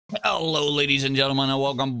Hello, ladies and gentlemen, and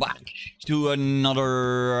welcome back to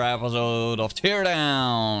another episode of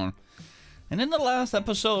Teardown. And in the last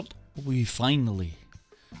episode, we finally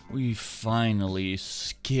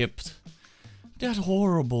skipped that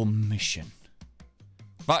horrible mission.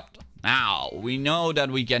 But now we know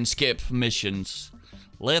that we can skip missions.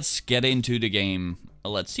 Let's get into the game.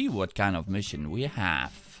 Let's see what kind of mission we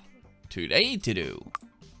have today to do.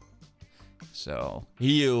 So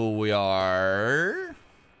here we are.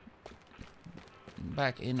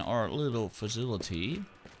 Back in our little facility.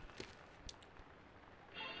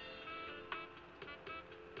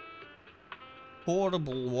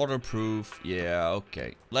 Portable, waterproof. Yeah,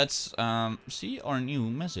 okay. Let's see our new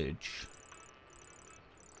message.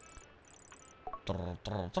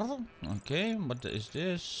 Okay, what is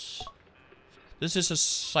this? This is a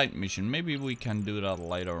side mission. Maybe we can do that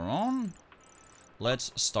later on.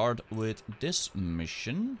 Let's start with this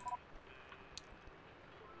mission.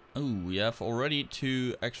 Oh, we have already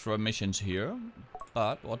 2 extra missions here.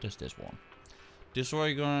 But what is this one?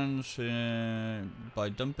 Destroy guns by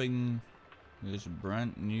dumping this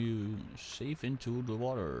brand new safe into the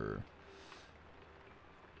water.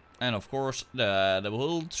 And of course, the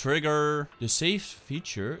will trigger. The safe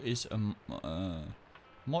feature is a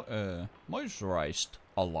moisturized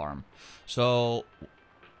alarm. So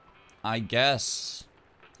I guess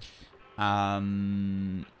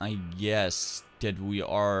that we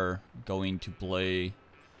are going to play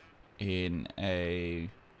in a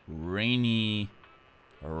rainy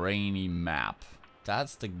map.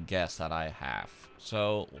 That's the guess that I have.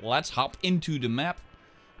 So let's hop into the map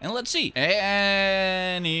and let's see.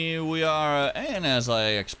 And here we are, and as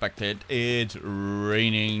I expected, it's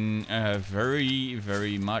raining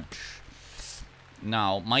very much.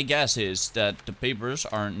 Now my guess is that the papers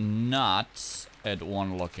are not at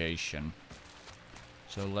one location.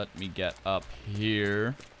 So let me get up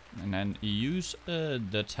here and then use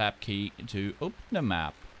the tab key to open the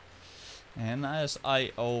map. And as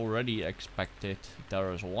I already expected,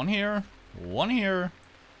 there is one here,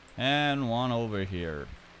 and one over here.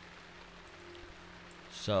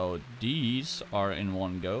 So these are in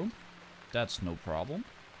one go. That's no problem.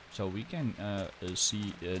 So we can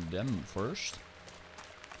see them first.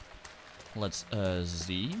 Let's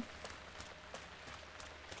see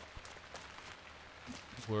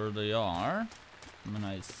where they are, and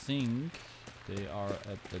I think they are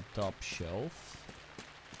at the top shelf.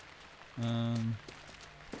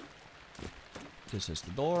 This is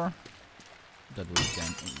the door that we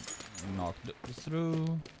can knock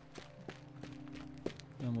through.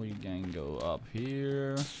 Then we can go up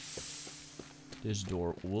here. This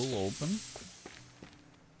door will open.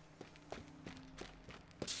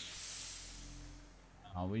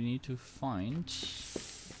 Now we need to find.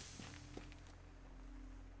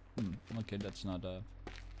 Okay, that's not the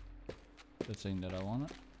thing that I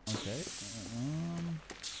wanted. Okay.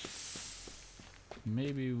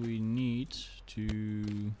 Maybe we need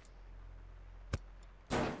to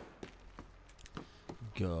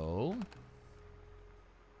go.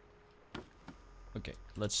 Okay,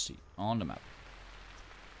 let's see on the map.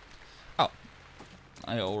 Oh,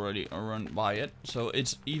 I already run by it, so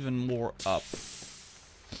it's even more up.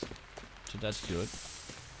 So that's good.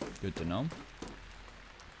 Good to know.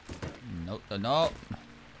 No, no.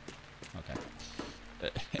 Okay.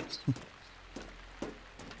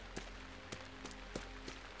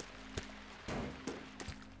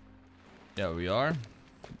 There we are.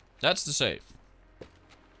 That's the safe.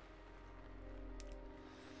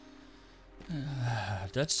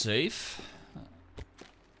 That's safe.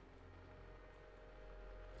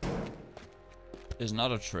 Is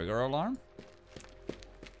not a trigger alarm,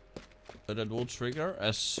 but it will trigger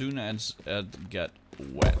as soon as it gets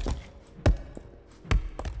wet.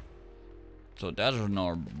 So there's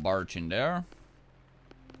no barge in there.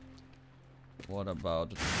 What about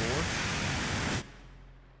the torch?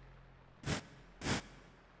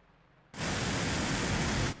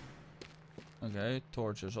 Okay,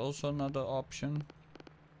 torch is also another option.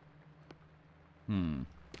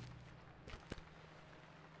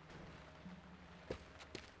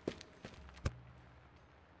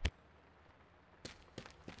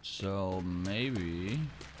 So maybe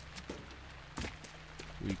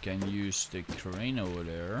we can use the crane over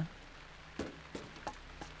there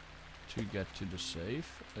to get to the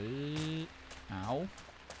safe. Ow.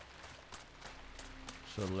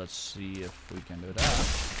 So let's see if we can do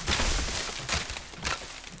that.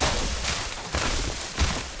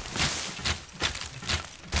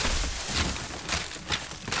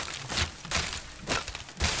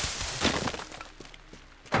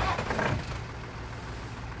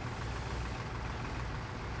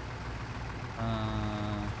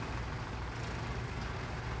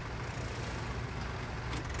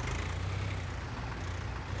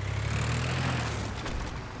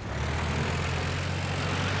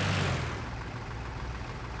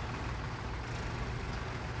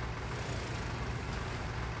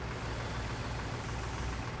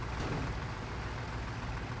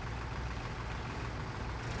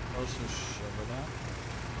 also shiver that.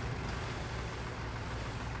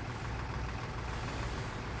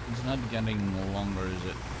 It's not getting longer, is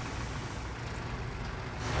it?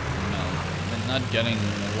 No, it's not getting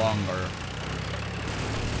longer.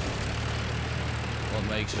 What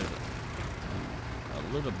makes it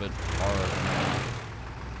a little bit harder now?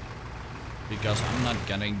 Because I'm not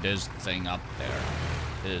getting this thing up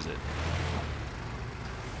there, is it?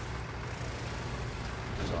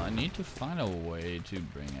 So I need to find a way to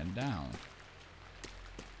bring it down.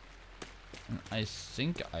 And I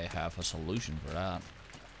think I have a solution for that.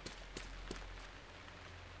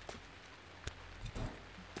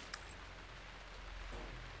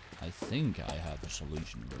 I think I have a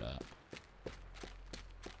solution for that.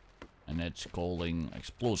 And it's calling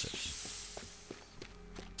explosives.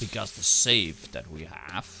 Because the safe that we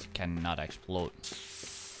have cannot explode.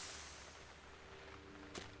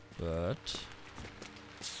 But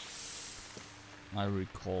I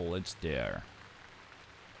recall it's there.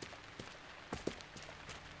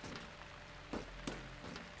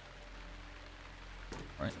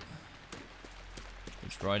 Right.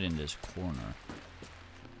 It's right in this corner.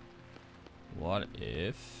 What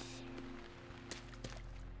if...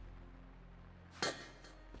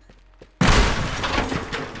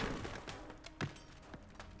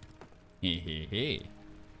 Hehehe.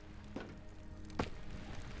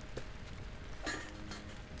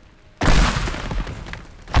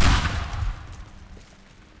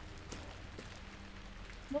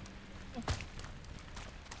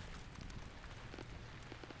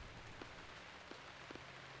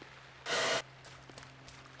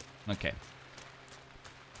 Okay.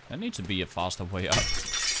 There needs to be a faster way up.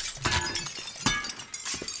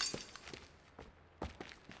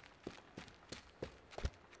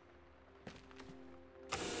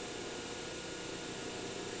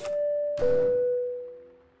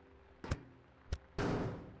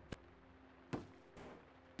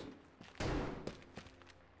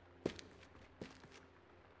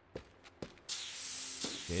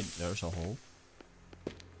 Okay, there's a hole.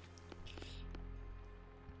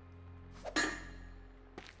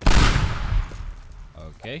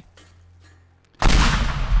 Okay.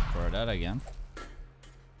 Try that again.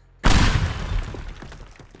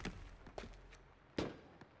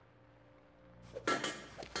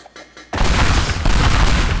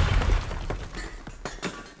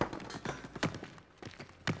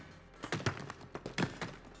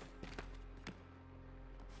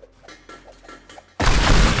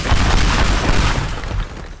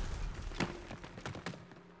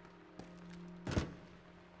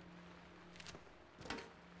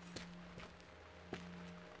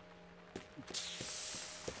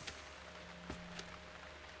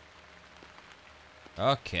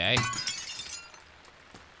 Okay.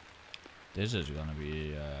 This is gonna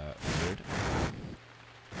be weird.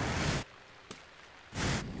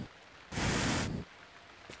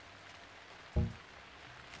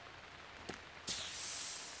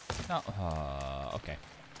 Oh, okay.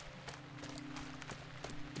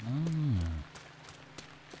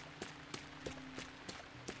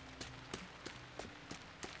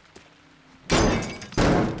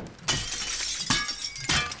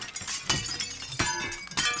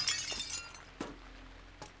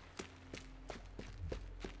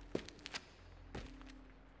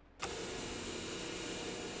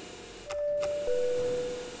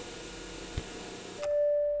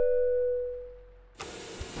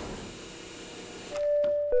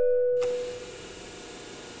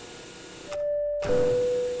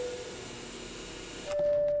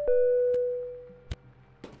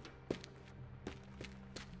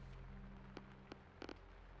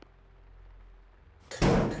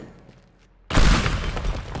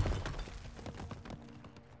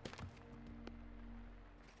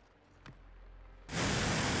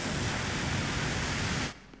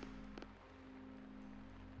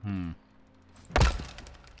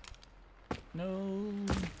 No.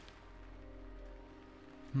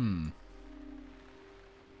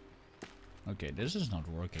 Okay, this is not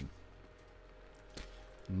working.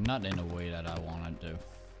 Not in a way that I want it to.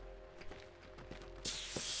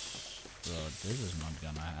 So this is not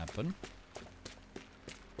gonna happen.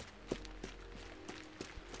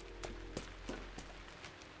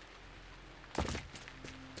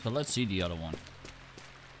 So let's see the other one.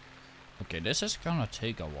 Okay, this is gonna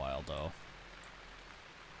take a while though.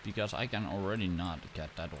 Because I can already not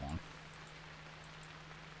get that one.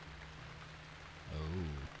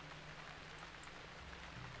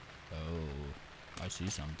 Oh, I see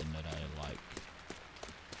something that I like.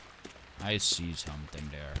 I see something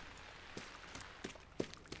there.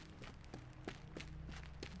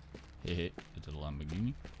 Hehe, it's a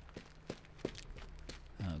Lamborghini.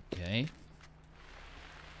 Okay. Okay.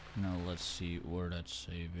 Now let's see where that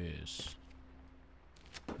save is.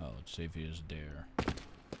 Oh, save is there.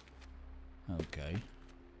 Okay.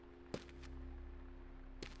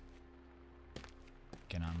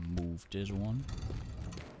 Can I move this one?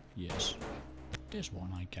 Yes. This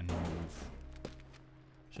one I can move.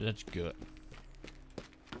 So that's good.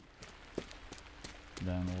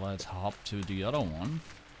 Then let's hop to the other one.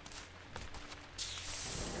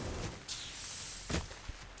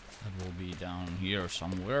 That will be down here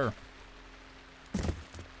somewhere.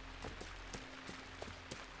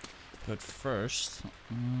 But first,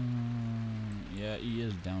 yeah, he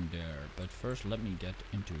is down there. But first, let me get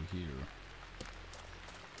into here.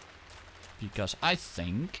 Because I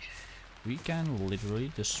think we can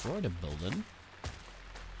literally destroy the building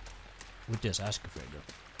with this excavator.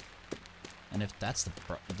 And if that's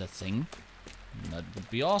the thing, that would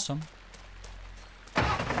be awesome.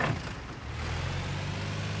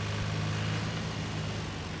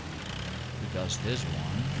 Because this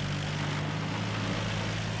one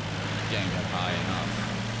can't get high enough.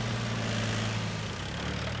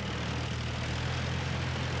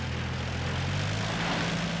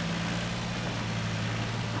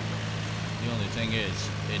 The only thing is,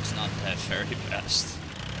 it's not that very fast.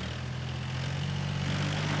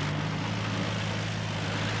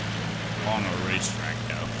 On a racetrack,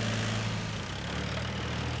 though.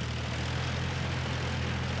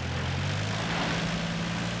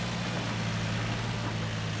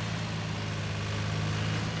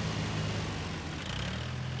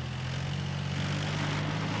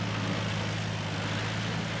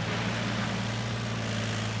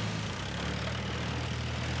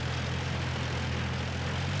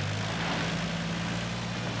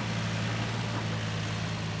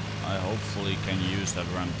 I hopefully can use that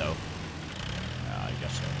ramp though. Yeah, I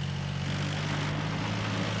guess so.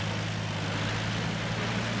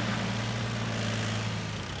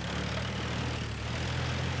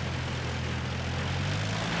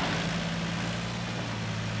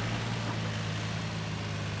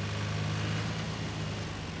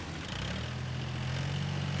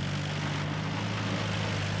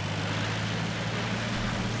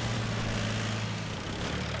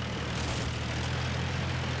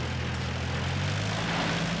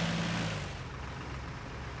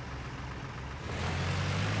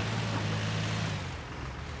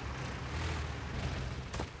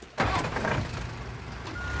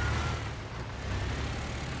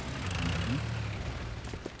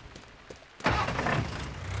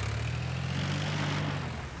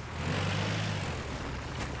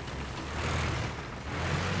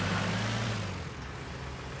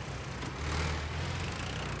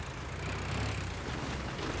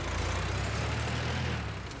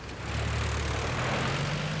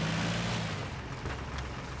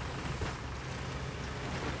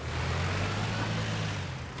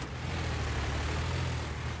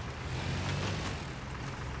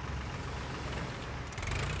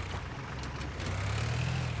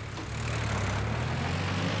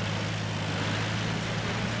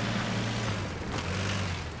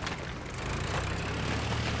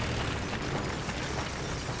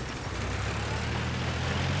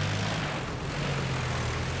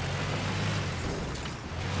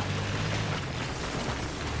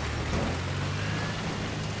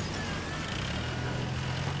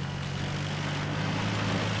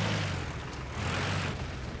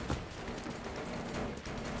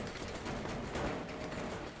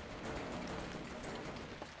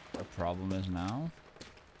 Problem is now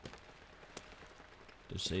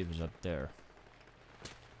the save is up there.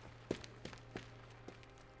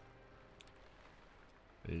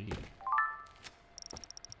 Eey.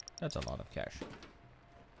 That's a lot of cash.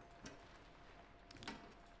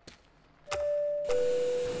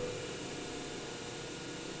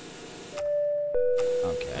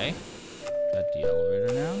 Okay, got the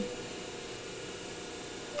elevator now.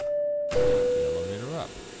 The elevator up.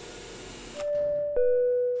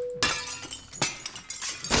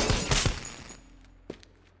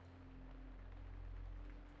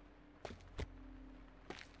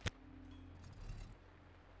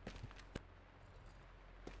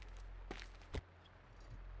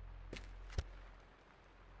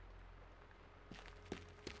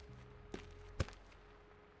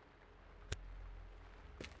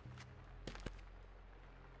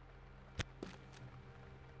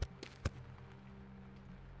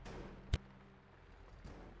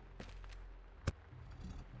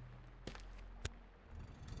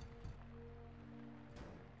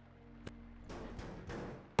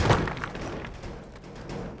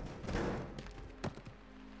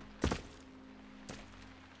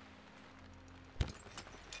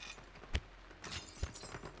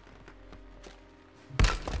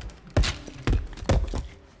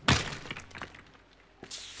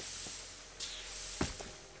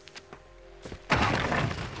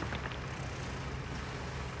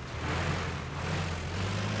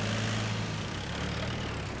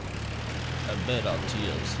 bit of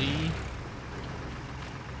TLC.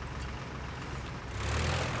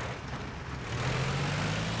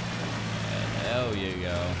 And there you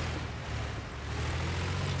go.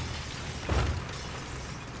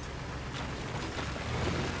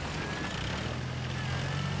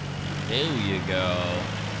 There you go.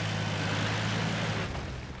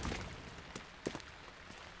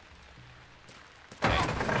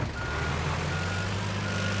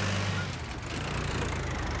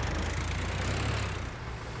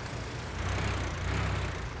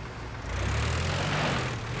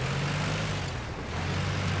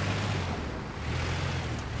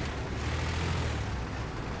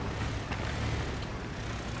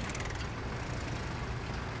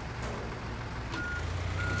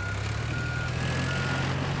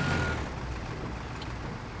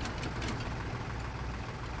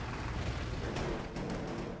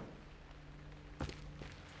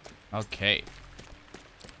 Okay,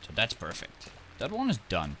 so that's perfect. That one is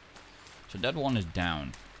done. So that one is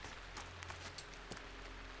down.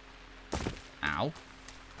 Ow.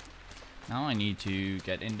 Now I need to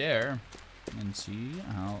get in there and see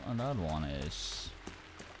how that one is.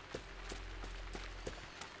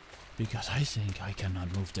 Because I think I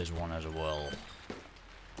cannot move this one as well.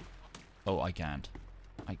 Oh, I can't.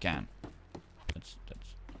 I can.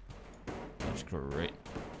 That's great.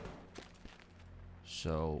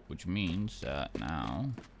 So, which means that now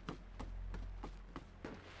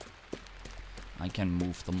I can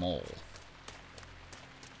move them all.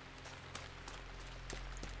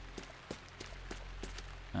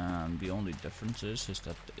 And the only difference is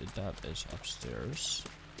that that is upstairs.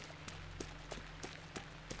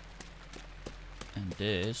 And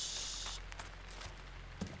this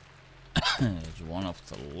is one of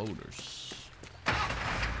the loaders.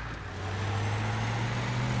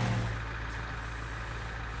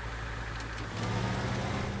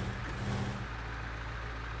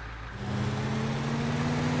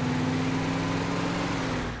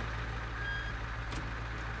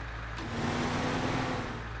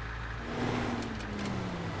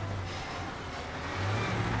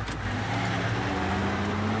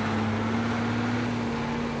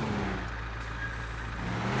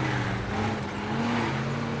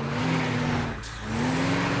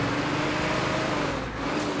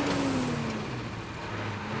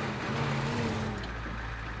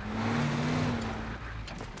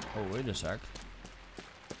 Wait a sec.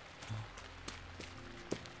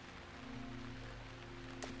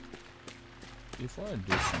 Before I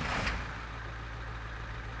do something.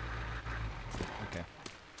 Okay.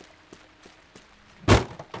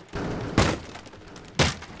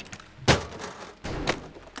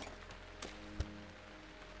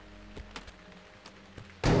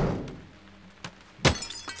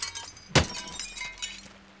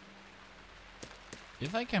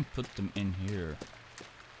 If I can put them in here.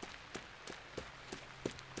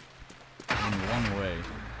 One way.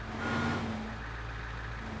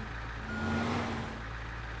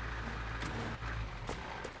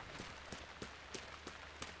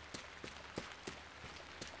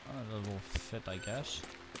 That will fit, I guess.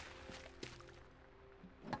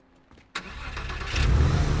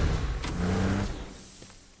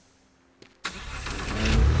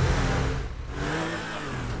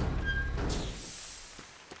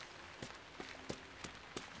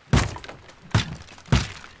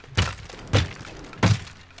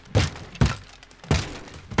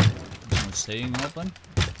 Staying open,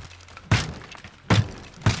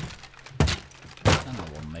 and I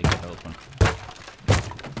will make it open.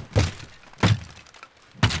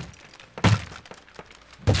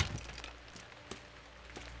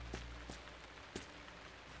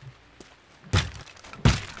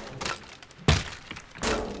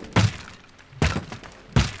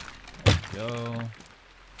 There we go.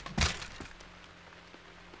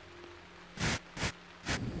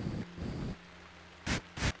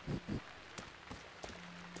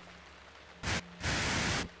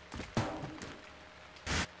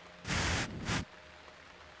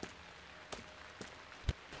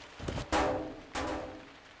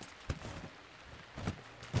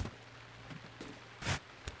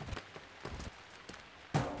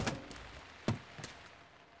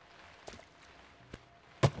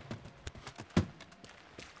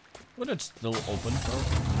 But it's still open, so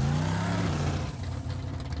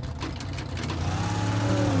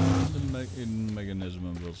the mechanism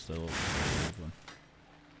will still open.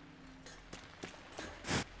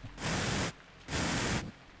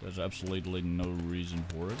 There's absolutely no reason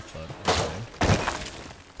for it, but okay.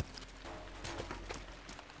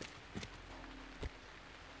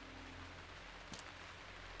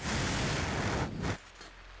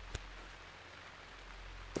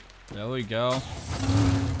 There we go.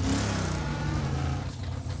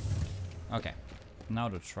 Okay. Now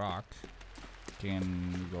the truck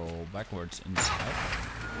can go backwards inside.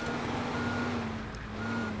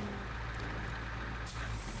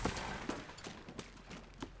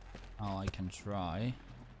 Now I can try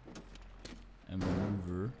and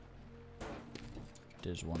maneuver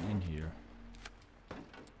this one in here.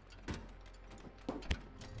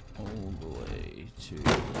 All the way to...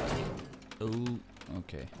 Oh,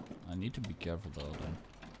 okay. I need to be careful though then.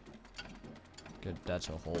 Okay, that's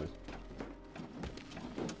a hole.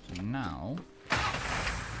 So now,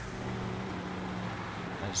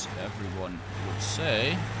 as everyone would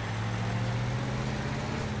say,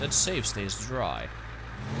 that save stays dry.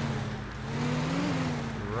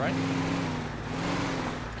 Right?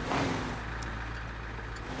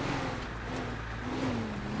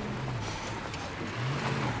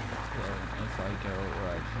 If I go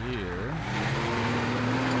right here,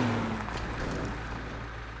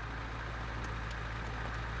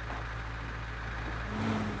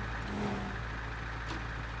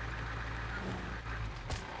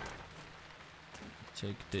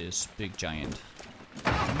 take this big giant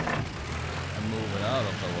and move it out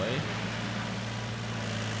of the way.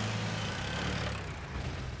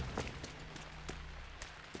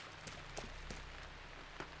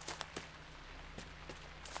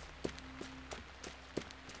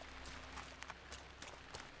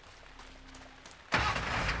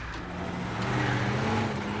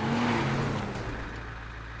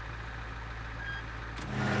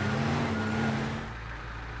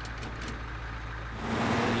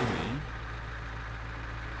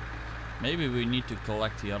 Maybe we need to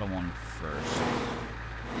collect the other one first.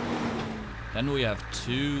 Then we have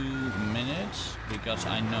 2 minutes, because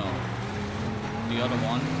I know the other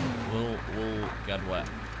one will get wet.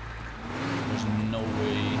 There's no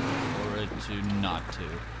way for it to not to.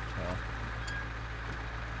 So.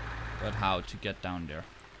 But how to get down there?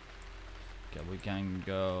 Okay, we can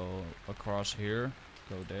go across here,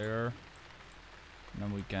 go there, and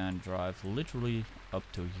then we can drive literally up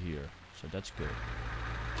to here. So that's good.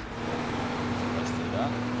 Let's do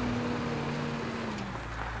that.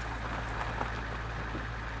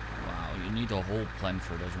 Wow, you need a whole plan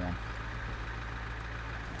for this one.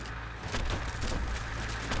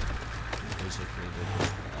 Basically,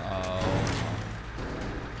 this. Oh.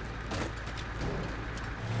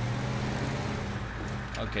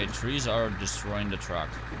 Okay, trees are destroying the truck.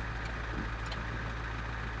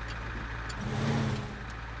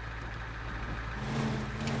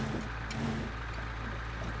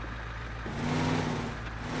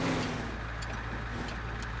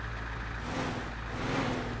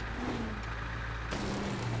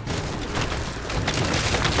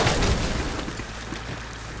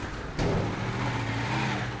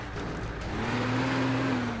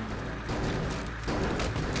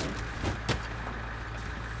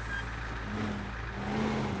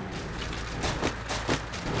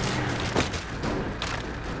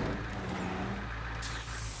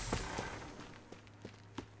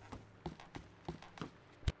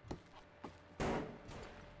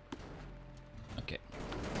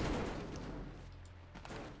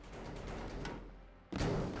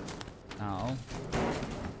 Now,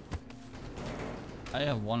 I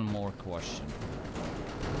have one more question.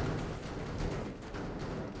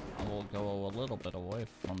 I will go a little bit away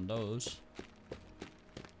from those.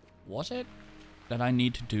 Was it that I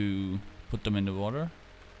need to put them in the water?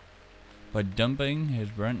 By dumping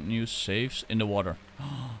his brand new safes in the water.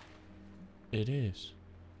 It is.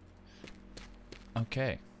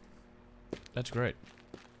 Okay. That's great.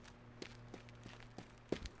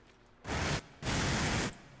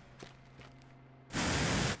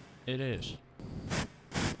 It is.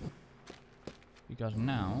 Because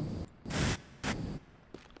now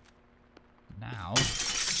I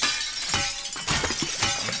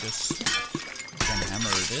just can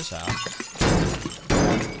hammer this out.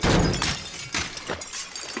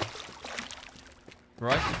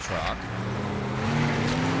 Drive the truck.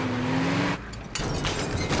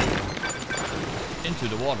 Into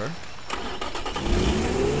the water.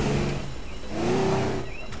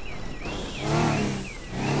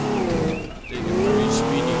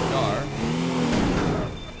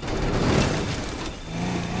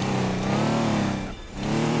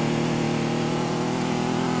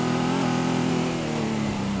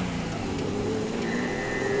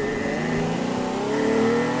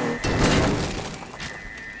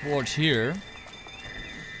 Towards here.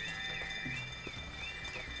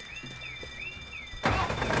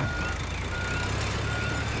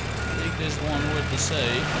 Take this one with the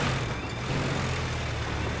save.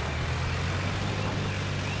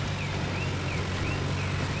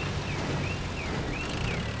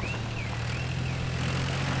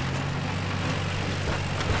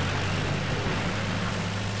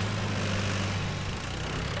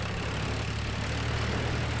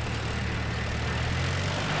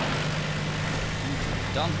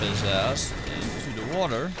 dump his ass into the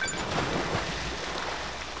water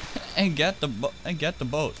and get the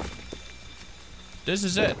boat. This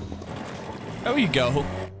is it. There you go.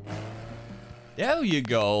 There you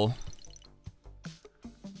go.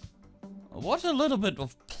 What a little bit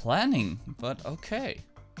of planning, but okay.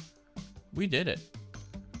 We did it.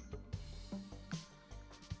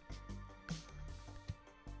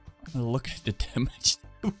 Look at the damage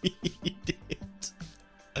we did.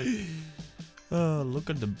 Look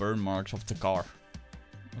at the burn marks of the car.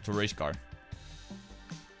 Of the race car.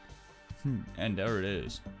 And there it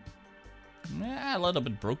is. Yeah, a little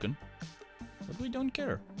bit broken. But we don't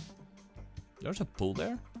care. There's a pool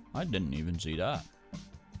there? I didn't even see that.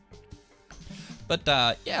 But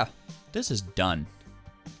yeah, this is done.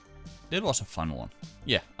 It was a fun one.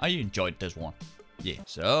 Yeah, I enjoyed this one. Yeah.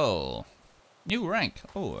 So, new rank.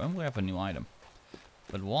 Oh, and we have a new item.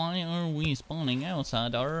 But why are we spawning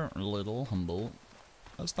outside our little humble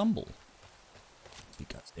stumble?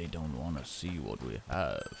 Because they don't want to see what we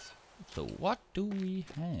have. So what do we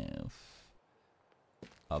have?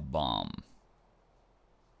 A bomb.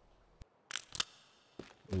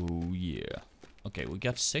 Oh yeah. Okay, we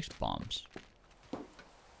got 6 bombs.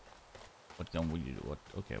 What can we do? What?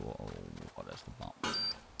 Okay, well, what is the bomb?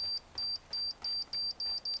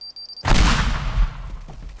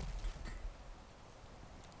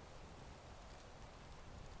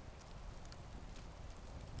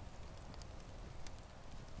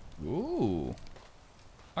 Ooh.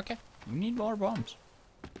 Okay, we need more bombs.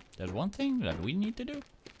 There's one thing that we need to do.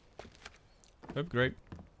 Upgrade.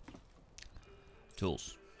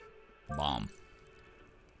 Tools. Bomb.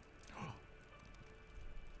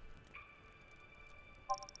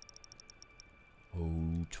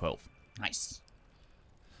 Oh, 12. Nice.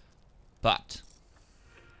 But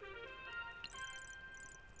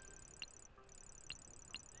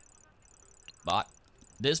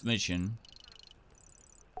this mission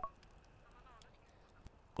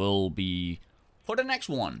will be for the next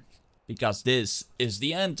one, because this is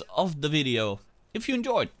the end of the video. If you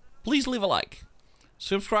enjoyed, please leave a like.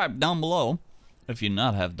 Subscribe down below if you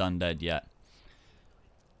not have done that yet.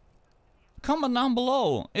 Comment down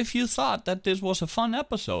below if you thought that this was a fun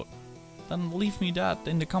episode. Then leave me that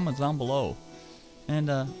in the comments down below. And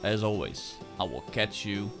as always, I will catch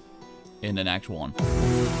you in the next one.